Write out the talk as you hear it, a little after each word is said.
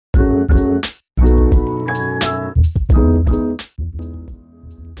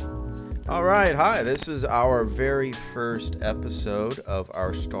All right, hi. This is our very first episode of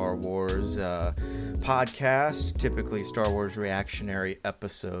our Star Wars podcast. Typically, Star Wars reactionary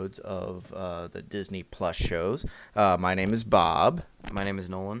episodes of the Disney Plus shows. My name is Bob, My name is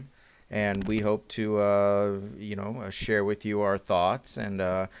Nolan. and we hope to, share with you our thoughts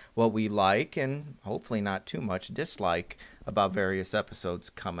and what we like, and hopefully not too much dislike about various episodes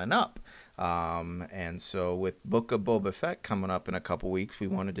coming up. And so with Book of Boba Fett coming up in a couple weeks, we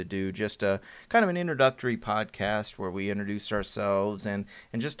wanted to do just a kind of an introductory podcast where we introduce ourselves and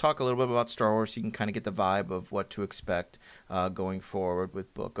just talk a little bit about Star Wars so you can kind of get the vibe of what to expect going forward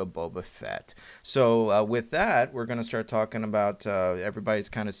with Book of Boba Fett. So with that, we're going to start talking about everybody's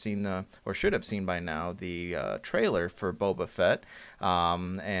kind of seen or should have seen by now, the trailer for Boba Fett.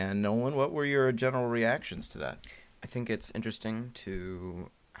 And Nolan, what were your general reactions to that? I think it's interesting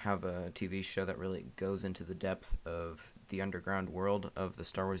to have a TV show that really goes into the depth of the underground world of the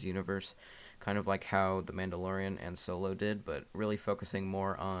Star Wars universe, kind of like how The Mandalorian and Solo did, but really focusing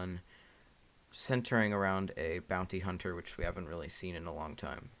more on centering around a bounty hunter, which we haven't really seen in a long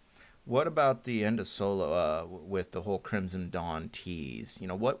time. What about the end of Solo with the whole Crimson Dawn tease?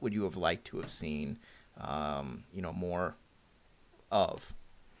 What would you have liked to have seen, more of?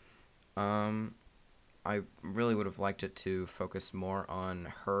 I really would have liked it to focus more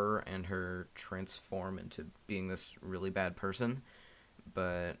on her and her transform into being this really bad person,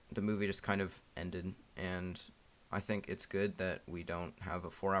 but the movie just kind of ended, and I think it's good that we don't have a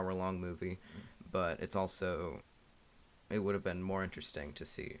 4-hour-long movie, but it would have been more interesting to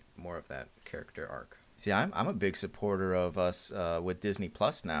see more of that character arc. See, I'm a big supporter of us with Disney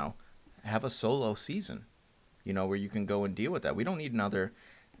Plus now. Have a Solo season, where you can go and deal with that. We don't need another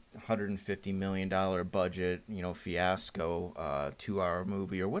 $150 million budget, fiasco, 2-hour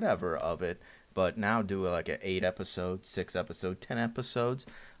movie or whatever of it. But now do like an 8-episode, 6-episode, 10 episodes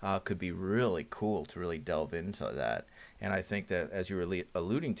could be really cool to really delve into that. And I think that, as you were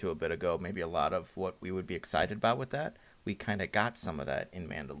alluding to a bit ago, maybe a lot of what we would be excited about with that, we kind of got some of that in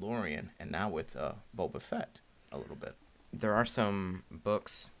Mandalorian, and now with Boba Fett a little bit. There are some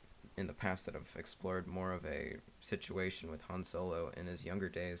books in the past that have explored more of a situation with Han Solo in his younger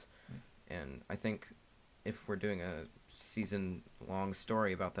days, and I think if we're doing a season-long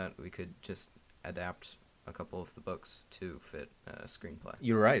story about that, we could just adapt a couple of the books to fit a screenplay.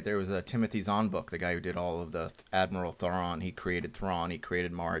 You're right. There was a Timothy Zahn book, the guy who did all of the Admiral Thrawn. He created Thrawn. He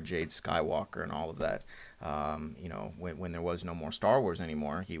created Mara Jade Skywalker and all of that. When there was no more Star Wars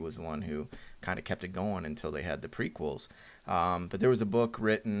anymore, he was the one who kind of kept it going until they had the prequels. But there was a book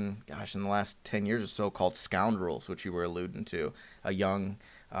written, in the last 10 years or so called Scoundrels, which you were alluding to. A youngish,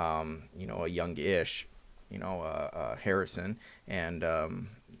 Harrison and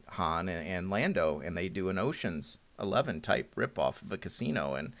Han and Lando, and they do an Ocean's 11 type ripoff of a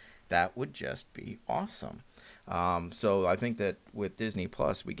casino, and that would just be awesome. So I think that with Disney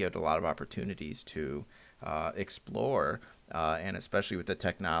Plus, we get a lot of opportunities to explore, and especially with the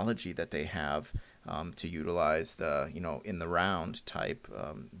technology that they have to utilize the, in the round type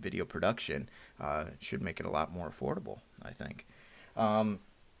video production, should make it a lot more affordable, I think.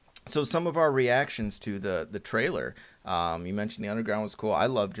 So some of our reactions to the trailer, you mentioned the underground was cool. I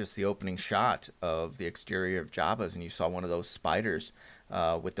love just the opening shot of the exterior of Jabba's, and you saw one of those spiders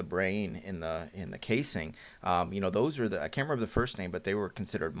with the brain in the casing. Those are I can't remember the first name, but they were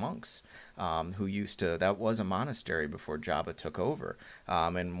considered monks who used to. That was a monastery before Jabba took over.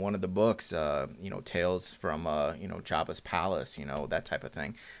 And one of the books, tales from Jabba's palace, that type of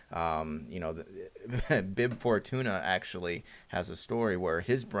thing. Bib Fortuna actually has a story where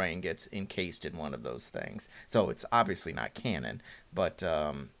his brain gets encased in one of those things. So it's obviously not canon, but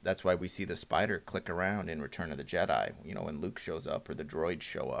that's why we see the spider click around in Return of the Jedi, when Luke shows up or the droids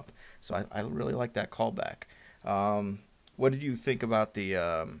show up. So I really like that callback. What did you think about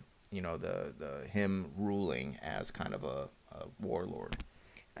the him ruling as kind of a warlord?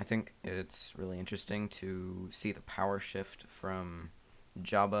 I think it's really interesting to see the power shift from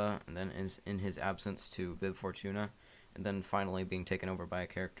Jabba, and then in his absence to Bib Fortuna, and then finally being taken over by a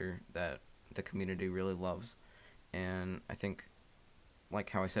character that the community really loves. And I think, like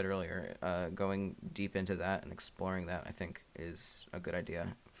how I said earlier, going deep into that and exploring that, I think, is a good idea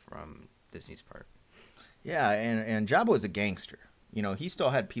from Disney's part. Yeah, and Jabba was a gangster. He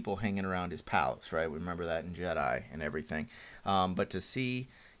still had people hanging around his palace, right? We remember that in Jedi and everything. But to see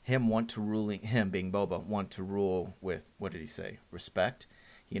him him being Boba, want to rule with, what did he say, respect?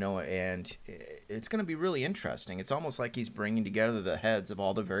 And it's going to be really interesting. It's almost like he's bringing together the heads of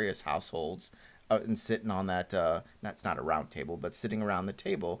all the various households and sitting on that, that's not a round table, but sitting around the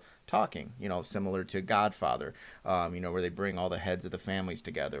table talking, similar to Godfather, where they bring all the heads of the families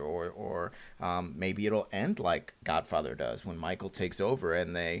together, or maybe it'll end like Godfather does when Michael takes over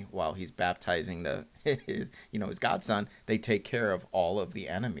and while he's baptizing his godson, they take care of all of the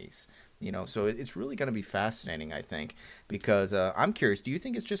enemies. So it's really going to be fascinating, I think, because I'm curious, do you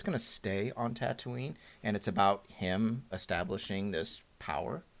think it's just going to stay on Tatooine and it's about him establishing this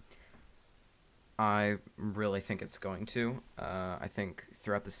power? I really think it's going to. I think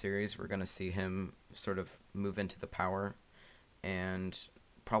throughout the series, we're going to see him sort of move into the power and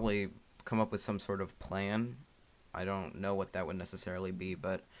probably come up with some sort of plan. I don't know what that would necessarily be,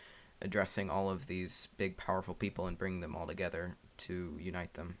 but addressing all of these big, powerful people and bringing them all together to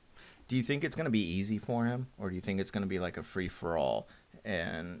unite them. Do you think it's going to be easy for him, or do you think it's going to be like a free-for-all?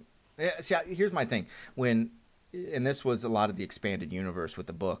 And see, here's my thing. And this was a lot of the expanded universe with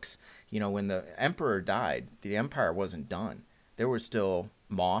the books. When the Emperor died, the Empire wasn't done. There were still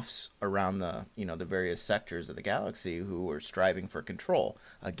Moffs around the various sectors of the galaxy who were striving for control.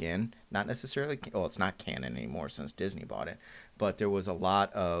 Again, not necessarily, well, it's not canon anymore since Disney bought it, but there was a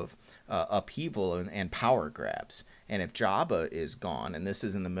lot of upheaval and power grabs. And if Jabba is gone, and this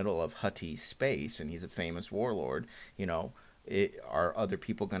is in the middle of Huttese space, and he's a famous warlord, are other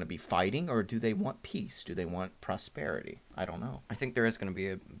people going to be fighting, or do they want peace? Do they want prosperity? I don't know. I think there is going to be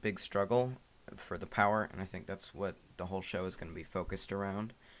a big struggle for the power, and I think that's what the whole show is going to be focused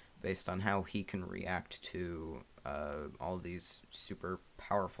around, based on how he can react to all these super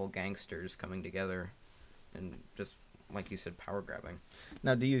powerful gangsters coming together and just, like you said, power grabbing.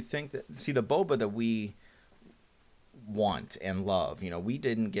 Now, do you think that, see, the Boba that we want and love, we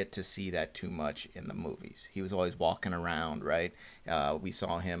didn't get to see that too much in the movies. He was always walking around, right? We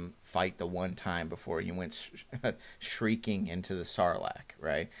saw him fight the one time before he went shrieking into the Sarlacc,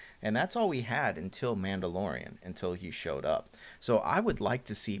 right? And that's all we had until Mandalorian, until he showed up. So I would like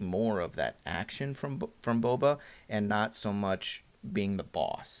to see more of that action from Boba, and not so much being the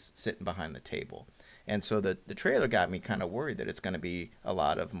boss sitting behind the table. And so the trailer got me kind of worried that it's going to be a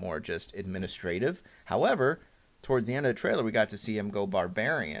lot of more just administrative. However, towards the end of the trailer, we got to see him go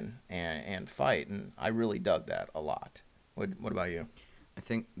barbarian and fight, and I really dug that a lot. What about you? I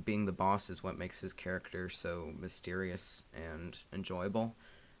think being the boss is what makes his character so mysterious and enjoyable,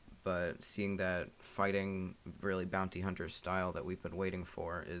 but seeing that fighting really bounty hunter style that we've been waiting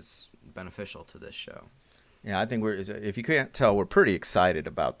for is beneficial to this show. Yeah, I think if you can't tell, we're pretty excited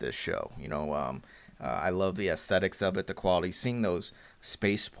about this show. I love the aesthetics of it, the quality, seeing those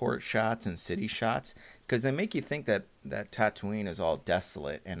spaceport shots and city shots, because they make you think that Tatooine is all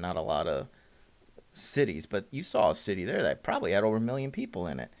desolate and not a lot of cities. But you saw a city there that probably had over 1 million people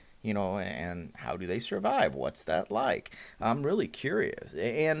in it, and how do they survive? What's that like? I'm really curious.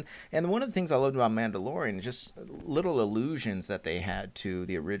 And one of the things I loved about Mandalorian is just little allusions that they had to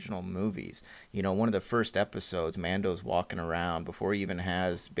the original movies. One of the first episodes, Mando's walking around before he even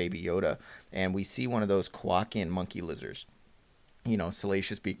has Baby Yoda, and we see one of those Kowakian monkey lizards.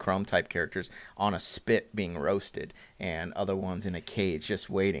 Salacious B. Crumb type characters on a spit being roasted, and other ones in a cage just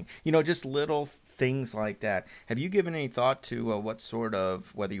waiting. Just little things like that. Have you given any thought to what sort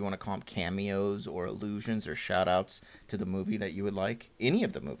of, whether you want to call them cameos or allusions or shout outs to the movie that you would like? Any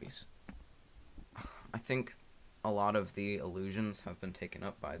of the movies? I think a lot of the allusions have been taken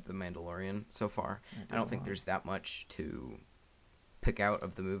up by The Mandalorian so far. I don't think there's that much to pick out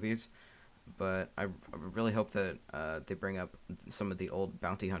of the movies. But I really hope that they bring up some of the old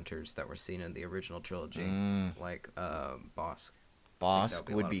bounty hunters that were seen in the original trilogy, like Bosk. Bosk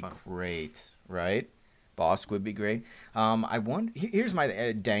would be great, right? Bosk would be great. I wonder. Here's my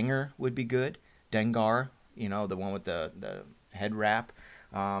Dengar would be good. Dengar, the one with the head wrap.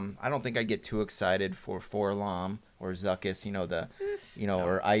 I don't think I'd get too excited for Forlom or Zuckuss.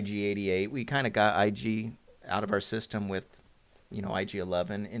 Or IG-88. We kind of got IG out of our system with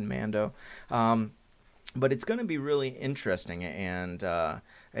IG-11 in Mando. But it's going to be really interesting, and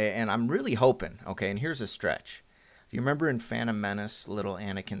I'm really hoping, okay, and here's a stretch. You remember in Phantom Menace, little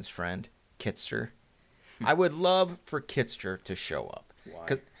Anakin's friend, Kitster? I would love for Kitster to show up. Why?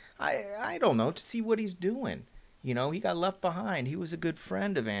 'Cause I don't know, to see what he's doing. He got left behind. He was a good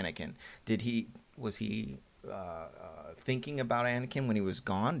friend of Anakin. Was he thinking about Anakin when he was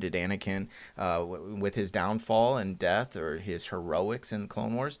gone? Did Anakin, with his downfall and death, or his heroics in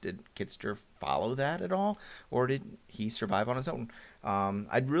Clone Wars, did Kitster follow that at all, or did he survive on his own?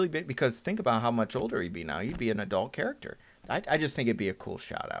 I'd really be, because think about how much older he'd be now. He'd be an adult character. I just think it'd be a cool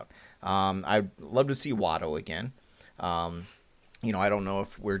shout out. I'd love to see Watto again. I don't know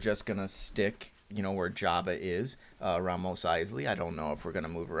if we're just gonna stick where Jabba is around Mos Eisley. I don't know if we're going to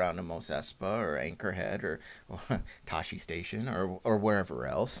move around to Mos Espa or Anchorhead or Tashi Station or wherever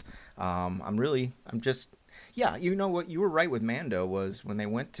else. I'm just, yeah, you know what? You were right with Mando was when they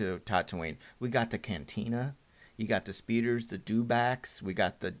went to Tatooine, we got the cantina. You got the speeders, the dewbacks. We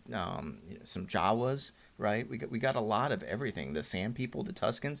got the some Jawas, right? We got a lot of everything. The Sand People, the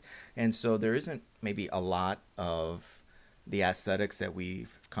Tuscans, and so there isn't maybe a lot of the aesthetics that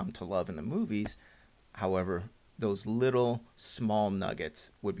we've come to love in the movies. However, those little small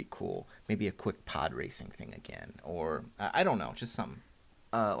nuggets would be cool. Maybe a quick pod racing thing again, or I don't know, just something.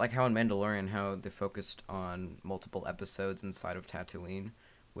 Like how in Mandalorian, how they focused on multiple episodes inside of Tatooine,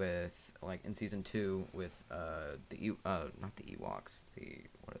 with like in season 2 with not the Ewoks,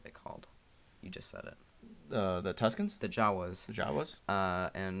 what are they called? You just said it. The Tuscans, the Jawas. the Jawas.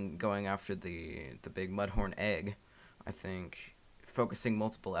 And going after the big Mudhorn egg, I think focusing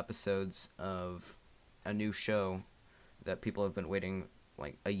multiple episodes of a new show that people have been waiting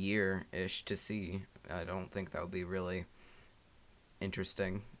like a year-ish to see, I don't think that would be really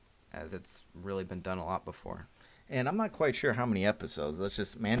interesting, as it's really been done a lot before. And I'm not quite sure how many episodes.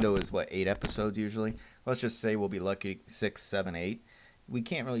 Mando is 8 episodes usually. Let's just say we'll be lucky 6, 7, 8. We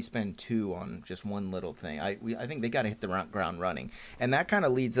can't really spend 2 on just one little thing. I think they got to hit the ground running. And that kind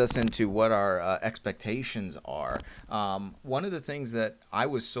of leads us into what our expectations are. One of the things that I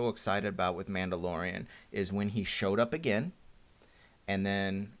was so excited about with Mandalorian is when he showed up again. And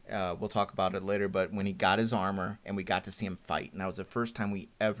then we'll talk about it later, but when he got his armor and we got to see him fight. And that was the first time we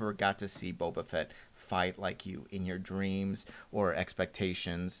ever got to see Boba Fett fight like you in your dreams or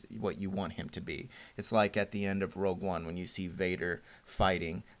expectations, what you want him to be. It's like at the end of Rogue One when you see Vader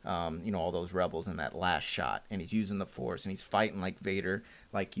fighting, all those rebels in that last shot. And he's using the Force and he's fighting like Vader,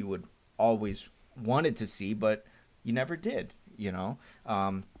 like you would always wanted to see, but you never did,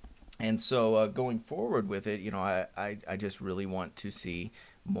 And so going forward with it, I just really want to see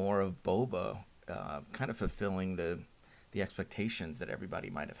more of Boba kind of fulfilling the expectations that everybody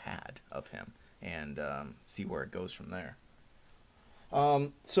might have had of him, and see where it goes from there.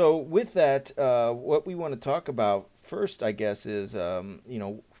 So with that, what we want to talk about first, I guess, is,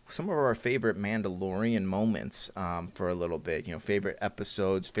 some of our favorite Mandalorian moments for a little bit. Favorite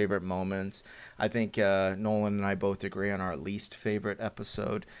episodes, favorite moments. I think Nolan and I both agree on our least favorite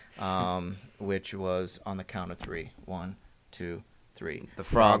episode, which was on the count of 3. 1, 2, 3. The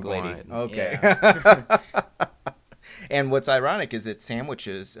Frog Lady. Line. Okay. Yeah. And what's ironic is it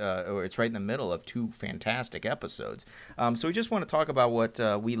sandwiches, or it's right in the middle of 2 fantastic episodes. So we just want to talk about what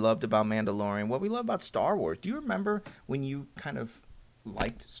we loved about Mandalorian, what we love about Star Wars. Do you remember when you kind of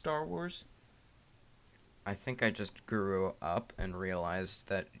liked Star Wars? I think I just grew up and realized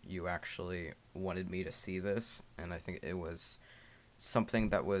that you actually wanted me to see this, and I think it was something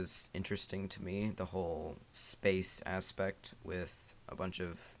that was interesting to me, the whole space aspect with a bunch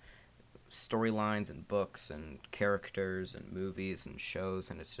of storylines and books and characters and movies and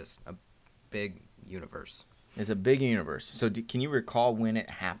shows, and it's just a big universe. It's a big universe. So can you recall when it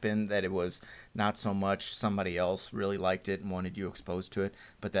happened that it was not so much somebody else really liked it and wanted you exposed to it,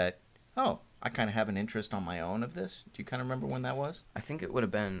 but that, I kind of have an interest on my own of this? Do you kind of remember when that was? I think it would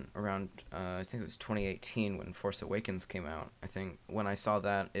have been around, I think it was 2018 when Force Awakens came out. I think when I saw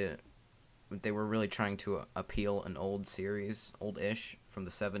that, they were really trying to appeal an old series, old-ish, from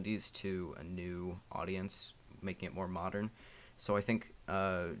the 70s to a new audience, making it more modern. So I think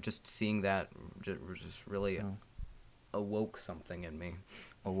just seeing that just really awoke something in me.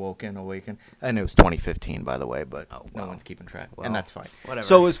 Awaken. And it was 2015, by the way, but no one's keeping track. Well, and that's fine. Whatever.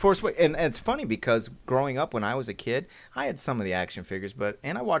 So it was Force Awakens. And it's funny because growing up when I was a kid, I had some of the action figures,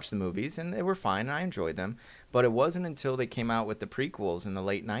 and I watched the movies, and they were fine, and I enjoyed them. But it wasn't until they came out with the prequels in the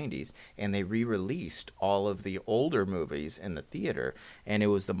late 90s, and they re-released all of the older movies in the theater, and it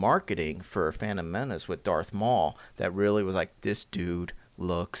was the marketing for Phantom Menace with Darth Maul that really was like, this dude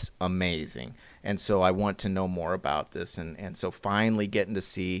looks amazing. And so I want to know more about this. And so finally getting to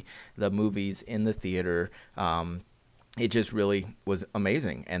see the movies in the theater, it just really was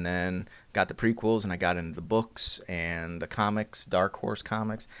amazing. And then got the prequels, and I got into the books and the comics, Dark Horse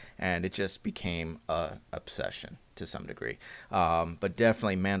comics, and it just became an obsession to some degree. But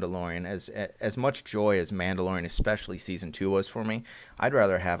definitely Mandalorian, as much joy as Mandalorian, especially season 2 was for me, I'd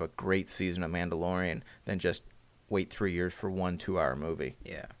rather have a great season of Mandalorian than just wait 3 years for 1 2-hour movie.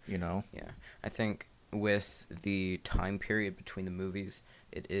 Yeah. Yeah. I think with the time period between the movies,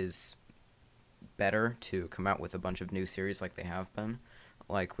 it is better to come out with a bunch of new series like they have been.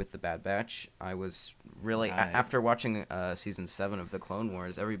 Like with The Bad Batch, I was really, Right. after watching season 7 of The Clone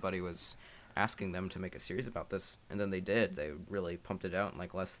Wars, everybody was asking them to make a series about this, and then they did. They really pumped it out in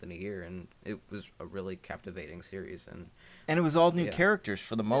like less than a year, and it was a really captivating series. And it was all new Yeah. characters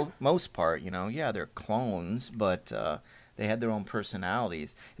for the most part. Yeah, they're clones, but they had their own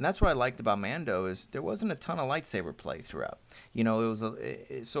personalities. And that's what I liked about Mando is there wasn't a ton of lightsaber play throughout. It was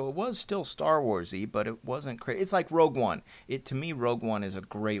so it was still Star Warsy, but it wasn't crazy. It's like Rogue One. To me, Rogue One is a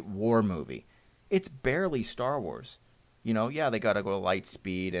great war movie. It's barely Star Wars. Yeah, they got to go light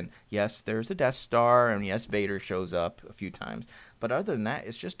speed, and yes, there's a Death Star, and yes, Vader shows up a few times. But other than that,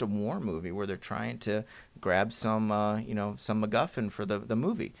 it's just a war movie where they're trying to grab some MacGuffin for the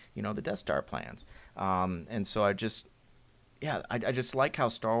movie, the Death Star plans. And so I just like how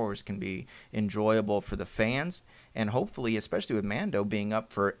Star Wars can be enjoyable for the fans, and hopefully, especially with Mando being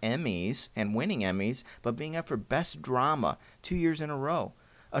up for Emmys and winning Emmys, but being up for Best Drama 2 years in a row.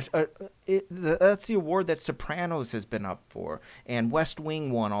 That's the award that Sopranos has been up for, and West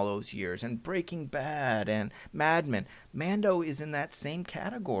Wing won all those years, and Breaking Bad and Mad Men. Mando is in that same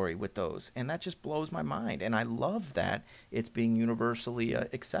category with those, and that just blows my mind. And I love that it's being universally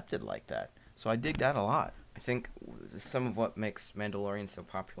accepted like that. So I dig that a lot. I think some of what makes Mandalorian so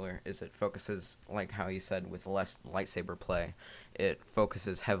popular is it focuses, like how you said, with less lightsaber play. It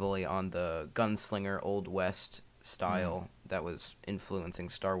focuses heavily on the gunslinger Old West style that was influencing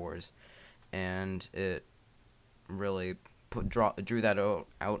Star Wars, and it really drew that out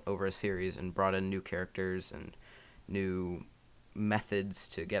over a series and brought in new characters and new methods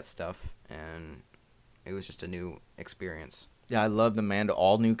to get stuff, and it was just a new experience. Yeah, I love the Mando.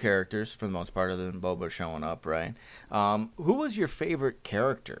 All new characters for the most part, other than Boba showing up, right? Who was your favorite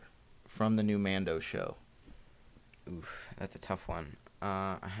character from the new Mando show? Oof, that's a tough one.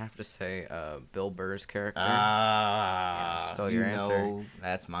 I have to say Bill Burr's character. Stole your answer.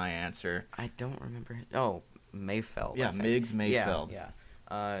 That's my answer. I don't remember. Oh, Mayfeld. Yeah, Miggs Mayfeld. Yeah.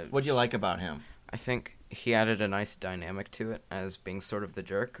 What'd you like about him? I think he added a nice dynamic to it as being sort of the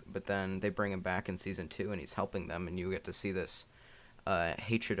jerk, but then they bring him back in season 2 and he's helping them, and you get to see this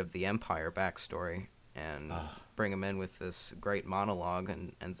hatred of the Empire backstory and bring him in with this great monologue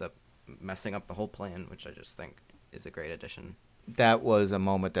and ends up messing up the whole plan, which I just think is a great addition. That was a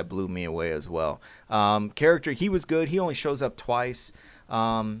moment that blew me away as well. Character, he was good. He only shows up twice.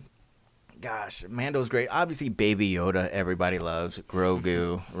 Gosh, Mando's great. Obviously, Baby Yoda, everybody loves.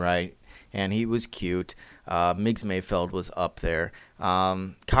 Grogu, right? And he was cute. Miggs Mayfeld was up there.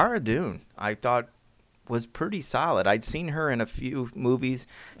 Cara Dune, I thought, was pretty solid. I'd seen her in a few movies.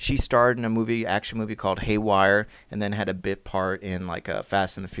 She starred in a action movie called Haywire, and then had a bit part in like a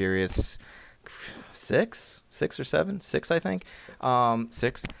Fast and the Furious 6 or 7, 6 I think,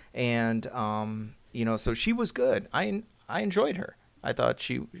 6. And so she was good. I enjoyed her. I thought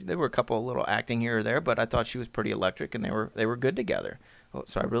there were a couple of little acting here or there, but I thought she was pretty electric, and they were good together.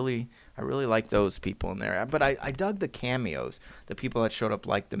 So I really like those people in there. But I dug the cameos, the people that showed up,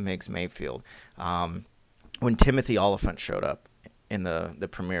 like the Miggs Mayfield. When Timothy Oliphant showed up in the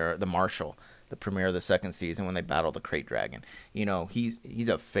premiere, the Marshal, the premiere of the second season when they battled the Crate Dragon. He's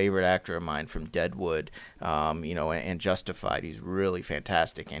a favorite actor of mine from Deadwood, and Justified. He's really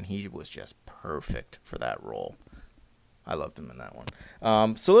fantastic, and he was just perfect for that role. I loved him in that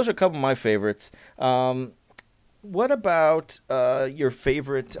one. So those are a couple of my favorites. What about your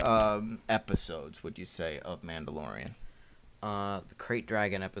favorite episodes, would you say, of Mandalorian? The Crate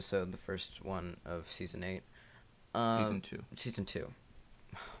Dragon episode, the first one of season 8. Season 2. Season 2.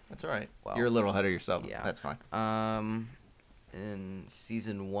 That's all right. Well, you're a little ahead of yourself. Yeah. That's fine. In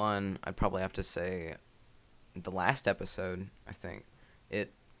season 1, I'd probably have to say the last episode, I think.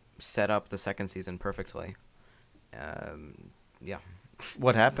 It set up the second season perfectly. Yeah.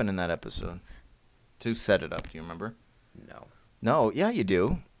 What happened in that episode to set it up? Do you remember? No. No. Yeah, you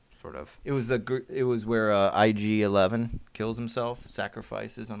do. Sort of. It was where IG-11 kills himself,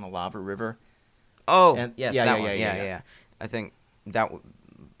 sacrifices on the lava river. Oh, and, yes, yeah, that yeah, one. Yeah, Yeah. I think that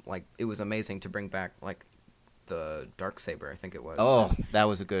it was amazing to bring back the Darksaber, I think it was. Oh, that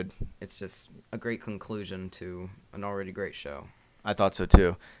was It's just a great conclusion to an already great show. I thought so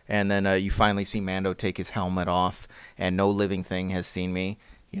too. And then you finally see Mando take his helmet off, and no living thing has seen me,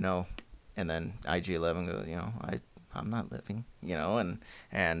 and then IG-11 goes, I'm not living,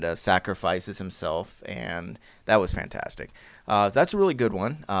 and sacrifices himself, and that was fantastic. That's a really good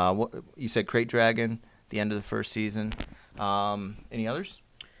one. You said Crate Dragon, the end of the first season. Any others?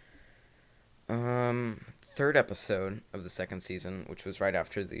 Third episode of the second season, which was right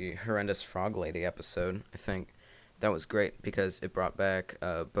after the horrendous Frog Lady episode, I think. That was great because it brought back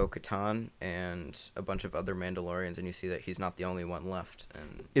Bo-Katan and a bunch of other Mandalorians, and you see that he's not the only one left.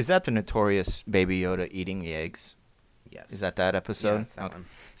 And is that the notorious Baby Yoda eating the eggs? Yes. Is that episode? Yeah, it's that one.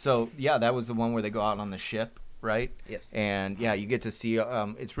 So, yeah, that was the one where they go out on the ship, right? Yes. And, yeah, you get to see,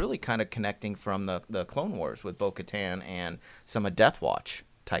 it's really kind of connecting from the Clone Wars with Bo-Katan and some of Death Watch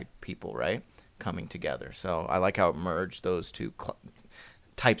type people, right? Coming together. So I like how it merged those two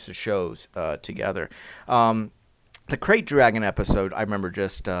types of shows together. The Crate Dragon episode, I remember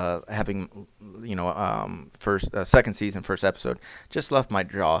just having, second season, first episode, just left my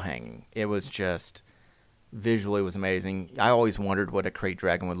jaw hanging. It was just, visually was amazing. I always wondered what a Crate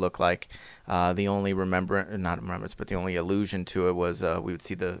Dragon would look like. The only the only allusion to it was we would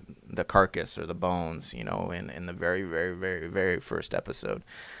see the carcass or the bones, in the very, very, very, very first episode.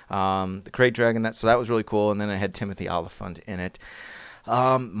 The Crate Dragon, so that was really cool, and then it had Timothy Olyphant in it.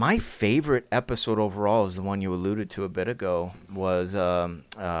 My favorite episode overall is the one you alluded to a bit ago, was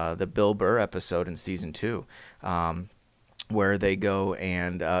the Bill Burr episode in season 2, where they go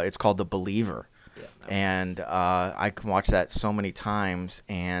and it's called The Believer. Yeah, and I can watch that so many times,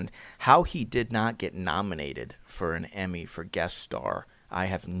 and how he did not get nominated for an Emmy for guest star, I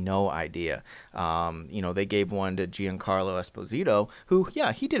have no idea. They gave one to Giancarlo Esposito, who,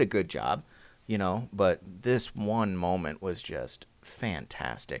 yeah, he did a good job, but this one moment was just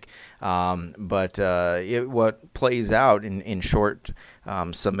fantastic. What plays out in short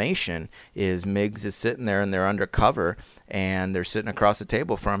summation is Miggs is sitting there and they're undercover, and they're sitting across the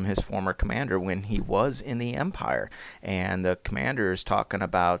table from his former commander when he was in the Empire, and the commander is talking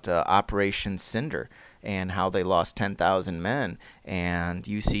about Operation Cinder and how they lost 10,000 men, and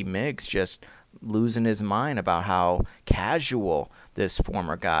you see Miggs just losing his mind about how casual this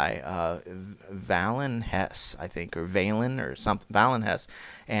former guy, Valen Hess, I think, or Valen or something, Valen Hess,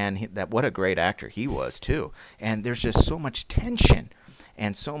 and what a great actor he was too. And there's just so much tension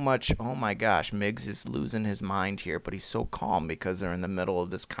and so much, oh my gosh, Miggs is losing his mind here, but he's so calm because they're in the middle of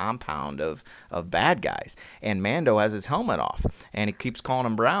this compound of bad guys. And Mando has his helmet off, and he keeps calling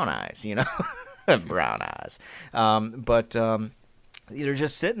him Brown Eyes, Brown Eyes. They're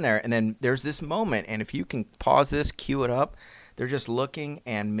just sitting there, and then there's this moment, and if you can pause this, cue it up, they're just looking,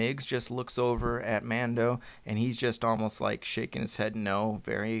 and Miggs just looks over at Mando, and he's just almost like shaking his head no,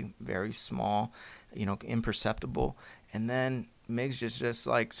 very, very small, imperceptible. And then Miggs just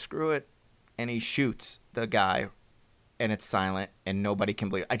like, screw it, and he shoots the guy, and it's silent, and nobody can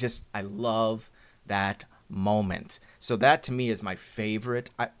believe it. I love that moment. So that, to me, is my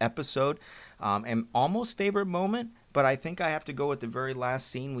favorite episode, and almost favorite moment. But I think I have to go with the very last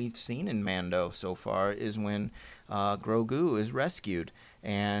scene we've seen in Mando so far, is when Grogu is rescued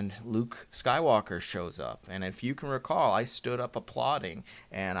and Luke Skywalker shows up. And if you can recall, I stood up applauding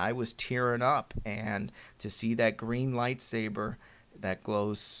and I was tearing up. And to see that green lightsaber that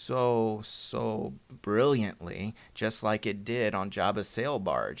glows so, so brilliantly, just like it did on Jabba's sail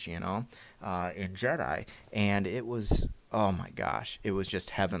barge, in Jedi. And it was... oh my gosh, it was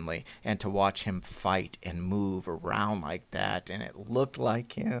just heavenly. And to watch him fight and move around like that, and it looked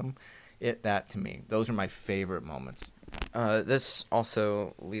like him, that to me, those are my favorite moments. This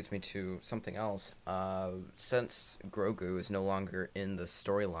also leads me to something else. Since Grogu is no longer in the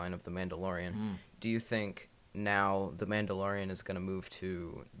storyline of The Mandalorian, do you think now The Mandalorian is going to move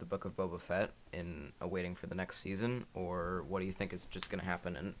to the Book of Boba Fett in awaiting for the next season, or what do you think is just going to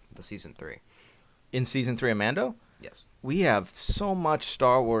happen in the season 3? In season 3 of Mando? Yes. We have so much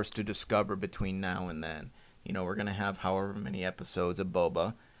Star Wars to discover between now and then. We're going to have however many episodes of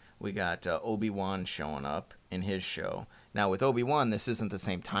Boba. We got Obi-Wan showing up in his show. Now, with Obi-Wan, this isn't the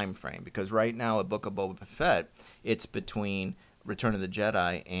same time frame, because right now at Book of Boba Fett, it's between Return of the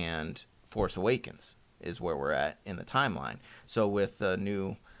Jedi and Force Awakens is where we're at in the timeline. So with the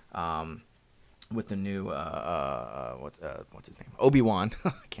new... what's his name? Obi-Wan.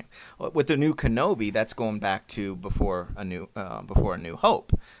 With the new Kenobi, that's going back to before a New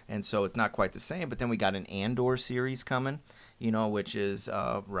Hope, and so it's not quite the same. But then we got an Andor series coming, which is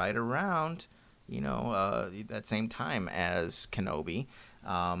right around, that same time as Kenobi,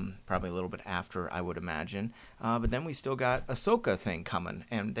 probably a little bit after, I would imagine. But then we still got Ahsoka thing coming,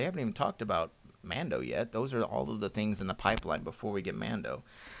 and they haven't even talked about Mando yet. Those are all of the things in the pipeline before we get Mando.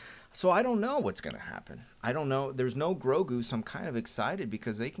 So I don't know what's going to happen. I don't know. There's no Grogu, so I'm kind of excited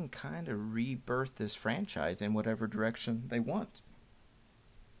because they can kind of rebirth this franchise in whatever direction they want.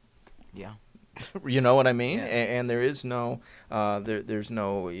 Yeah. You know what I mean? Yeah. And there is no, there's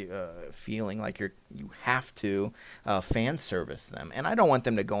no feeling like you have to fan service them. And I don't want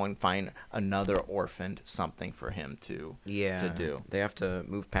them to go and find another orphaned something for him to do. They have to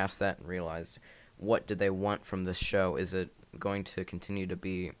move past that and realize, what did they want from this show? Is it going to continue to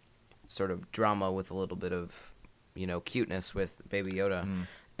be sort of drama with a little bit of, cuteness with Baby Yoda,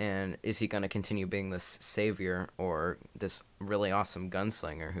 And is he going to continue being this savior or this really awesome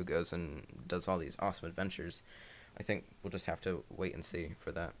gunslinger who goes and does all these awesome adventures? I think we'll just have to wait and see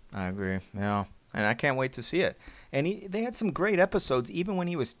for that. I agree. Yeah. And I can't wait to see it. And they had some great episodes, even when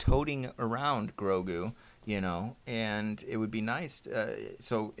he was toting around Grogu, and it would be nice.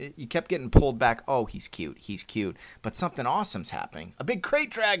 You kept getting pulled back. Oh, he's cute. But something awesome's happening. A big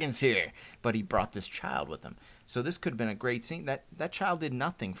crate dragon's here. But he brought this child with him. So this could have been a great scene. That child did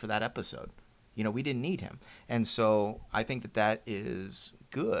nothing for that episode. We didn't need him. And so I think that is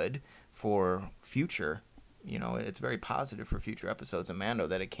good for future. It's very positive for future episodes of Mando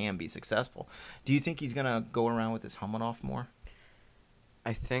that it can be successful. Do you think he's going to go around with his helmet off more?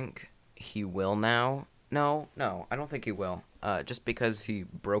 I think he will now. No, I don't think he will. Just because he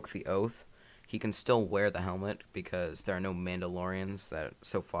broke the oath, he can still wear the helmet because there are no Mandalorians that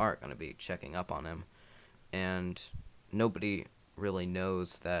so far are going to be checking up on him. And nobody really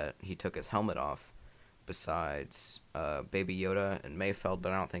knows that he took his helmet off besides Baby Yoda and Mayfeld,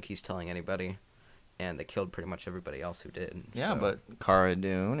 but I don't think he's telling anybody. And they killed pretty much everybody else who did. Yeah, but Cara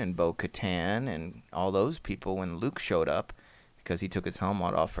Dune and Bo-Katan and all those people when Luke showed up because he took his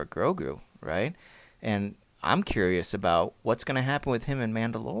helmet off for Grogu, right? And I'm curious about what's going to happen with him in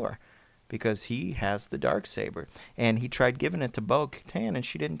Mandalore because he has the Darksaber. And he tried giving it to Bo-Katan and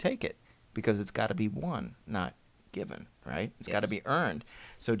she didn't take it because it's got to be won, not given, right? It's got to be earned.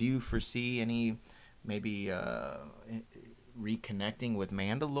 So do you foresee any maybe reconnecting with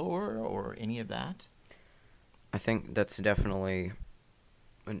Mandalore or any of that? I think that's definitely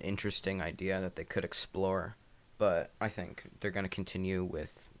an interesting idea that they could explore, but I think they're going to continue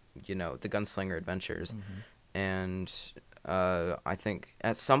with, the gunslinger adventures, and I think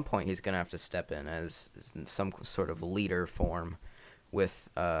at some point he's going to have to step in as some sort of leader form with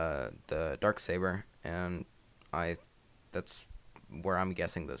the Darksaber, and that's where I'm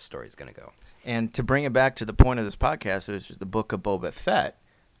guessing the story's going to go. And to bring it back to the point of this podcast, it was just the book of Boba Fett.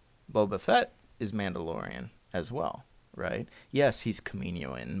 Boba Fett is Mandalorian as well, right? Yes, he's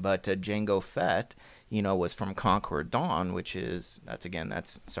Kaminoan, but Jango Fett, was from Conqueror Dawn, which is,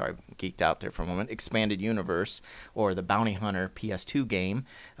 sorry, geeked out there for a moment, Expanded Universe, or the Bounty Hunter PS2 game.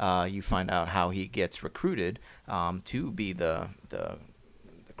 You find out how he gets recruited to be the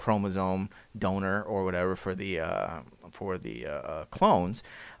chromosome donor or whatever for the clones.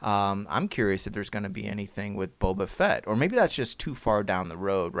 I'm curious if there's going to be anything with Boba Fett, or maybe that's just too far down the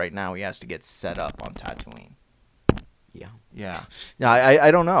road. Right now, he has to get set up on Tatooine. Yeah.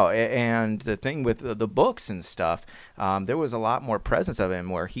 I don't know. And the thing with the books and stuff, there was a lot more presence of him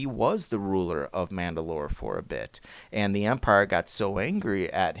where he was the ruler of Mandalore for a bit, and the Empire got so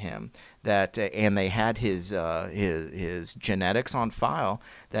angry at him that and they had his genetics on file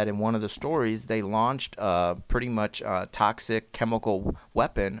that in one of the stories they launched pretty much a toxic chemical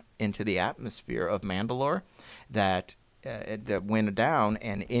weapon into the atmosphere of Mandalore that went down,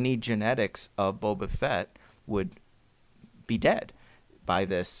 and any genetics of Boba Fett would be dead by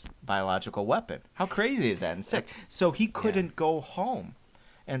this biological weapon. How crazy is that and sick? So he couldn't go home,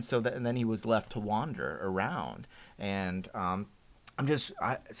 and then he was left to wander around. And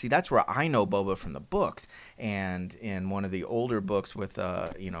see, that's where I know Boba from the books. And in one of the older books with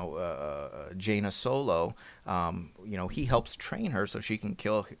Jaina Solo, he helps train her so she can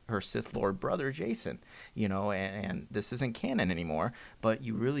kill her Sith Lord brother Jason. And this isn't canon anymore, but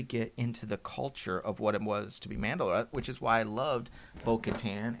you really get into the culture of what it was to be Mandalore, which is why I loved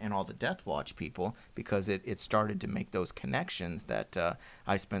Bo-Katan and all the Death Watch people, because it started to make those connections that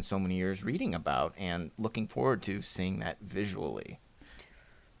I spent so many years reading about and looking forward to seeing that visually.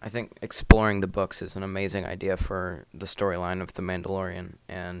 I think exploring the books is an amazing idea for the storyline of The Mandalorian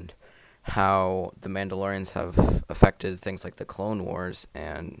and how the Mandalorians have affected things like the Clone Wars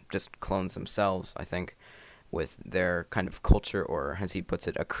and just clones themselves, I think, with their kind of culture, or as he puts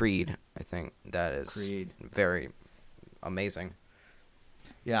it, a creed. I think that is very amazing.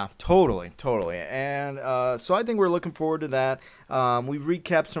 Yeah, totally. And so I think we're looking forward to that. We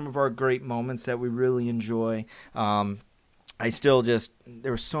recapped some of our great moments that we really enjoy. There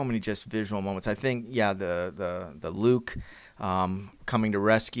were so many just visual moments. I think, the Luke coming to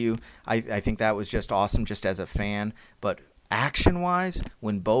rescue, I think that was just awesome just as a fan. But action-wise,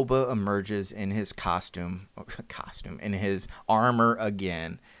 when Boba emerges in his in his armor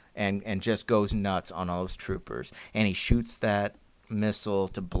again, and just goes nuts on all those troopers, and he shoots that missile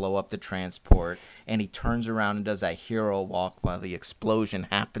to blow up the transport, and he turns around and does that hero walk while the explosion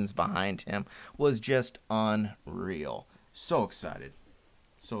happens behind him, was just unreal. So excited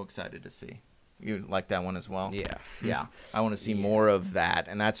to see. You like that one as well? Yeah. I want to see more of that,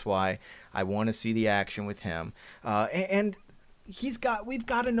 and that's why I want to see the action with him. And we've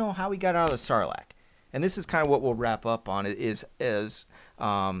got to know how he got out of the Sarlacc. And this is kind of what we'll wrap up on is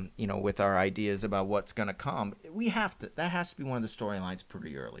with our ideas about what's going to come. That has to be one of the storylines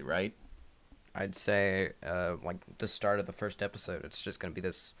pretty early, right? I'd say like the start of the first episode, it's just going to be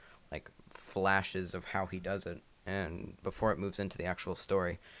this like flashes of how he does it, and before it moves into the actual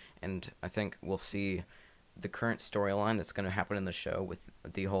story. And I think we'll see the current storyline that's going to happen in the show with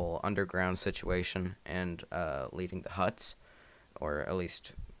the whole underground situation and leading the Hutts, or at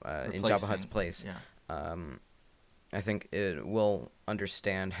least in Jabba Hutt's place. Yeah. I think it will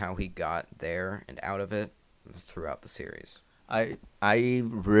understand how he got there and out of it throughout the series. I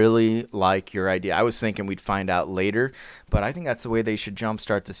really like your idea. I was thinking we'd find out later, but I think that's the way they should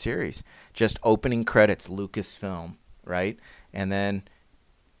jumpstart the series. Just opening credits, Lucasfilm, right? And then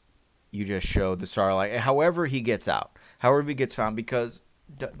you just show the Sarlacc, however he gets out, however he gets found, because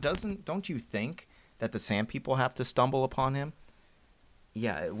don't you think that the Sand People have to stumble upon him?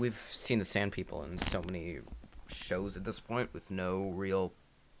 Yeah, we've seen the Sand People in so many shows at this point with no real,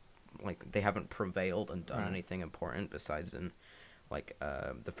 like, they haven't prevailed and done anything important besides in, like,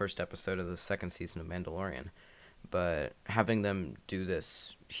 the first episode of the second season of Mandalorian. But having them do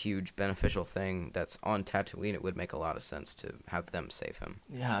this huge beneficial thing that's on Tatooine, it would make a lot of sense to have them save him.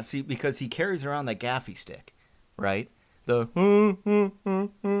 Yeah, see, because he carries around that gaffy stick, right? The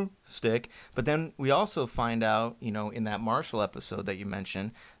stick. But then we also find out, in that Marshall episode that you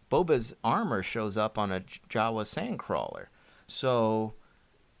mentioned, Boba's armor shows up on a Jawa sandcrawler. So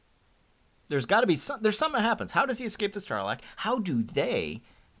there's got to be there's something that happens. How does he escape the Sarlacc? How do they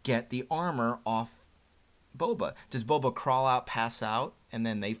get the armor off Boba? Does Boba crawl out, pass out, and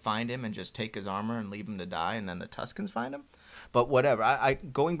then they find him and just take his armor and leave him to die, and then the Tuskens find him? But whatever. I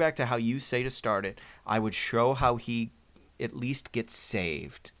going back to how you say to start it, I would show how he at least gets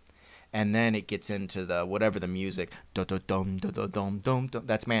saved. And then it gets into the whatever the music, that's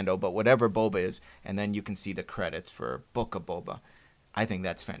Mando, but whatever Boba is, and then you can see the credits for Book of Boba. I think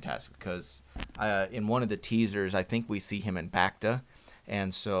that's fantastic because in one of the teasers, I think we see him in Bacta,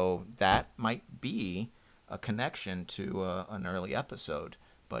 and so that might be a connection to an early episode.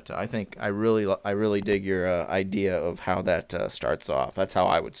 But I think I really dig your idea of how that starts off. That's how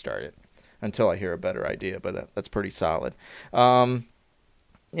I would start it until I hear a better idea, but that's pretty solid.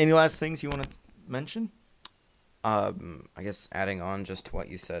 Any last things you want to mention? I guess adding on just to what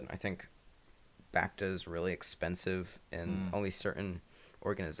you said, I think Bacta is really expensive and only certain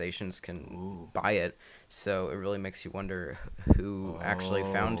organizations can buy it. So it really makes you wonder who actually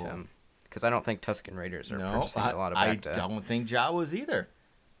found him. Because I don't think Tusken Raiders are purchasing a lot of Bacta. I don't think Jawas either.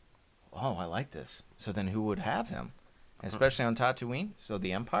 Oh, I like this. So then who would have him? Especially on Tatooine? So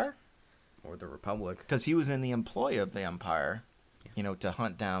the Empire? Or the Republic. Because he was in the employ of the Empire. To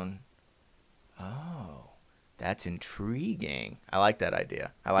hunt down. Oh, that's intriguing. I like that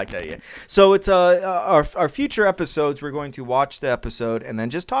idea. So it's our future episodes. We're going to watch the episode and then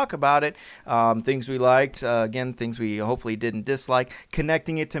just talk about it. Things we liked. Again, things we hopefully didn't dislike.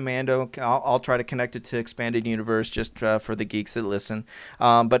 Connecting it to Mando. I'll try to connect it to Expanded Universe just for the geeks that listen.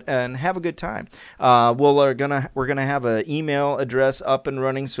 And have a good time. We're gonna have an email address up and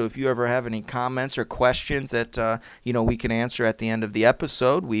running. So if you ever have any comments or questions that we can answer at the end of the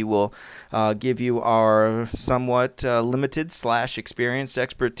episode, we will give you our somewhat limited / experienced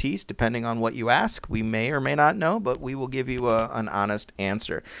expertise, depending on what you ask. We may or may not know, but we will give you an honest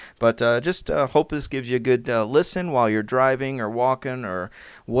answer. But just hope this gives you a good listen while you're driving or walking or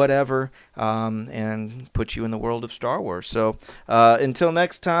whatever, and put you in the world of Star Wars. So until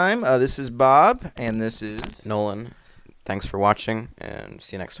next time, this is Bob, and this is Nolan. Thanks for watching, and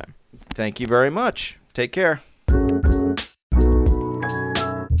see you next time. Thank you very much. Take care.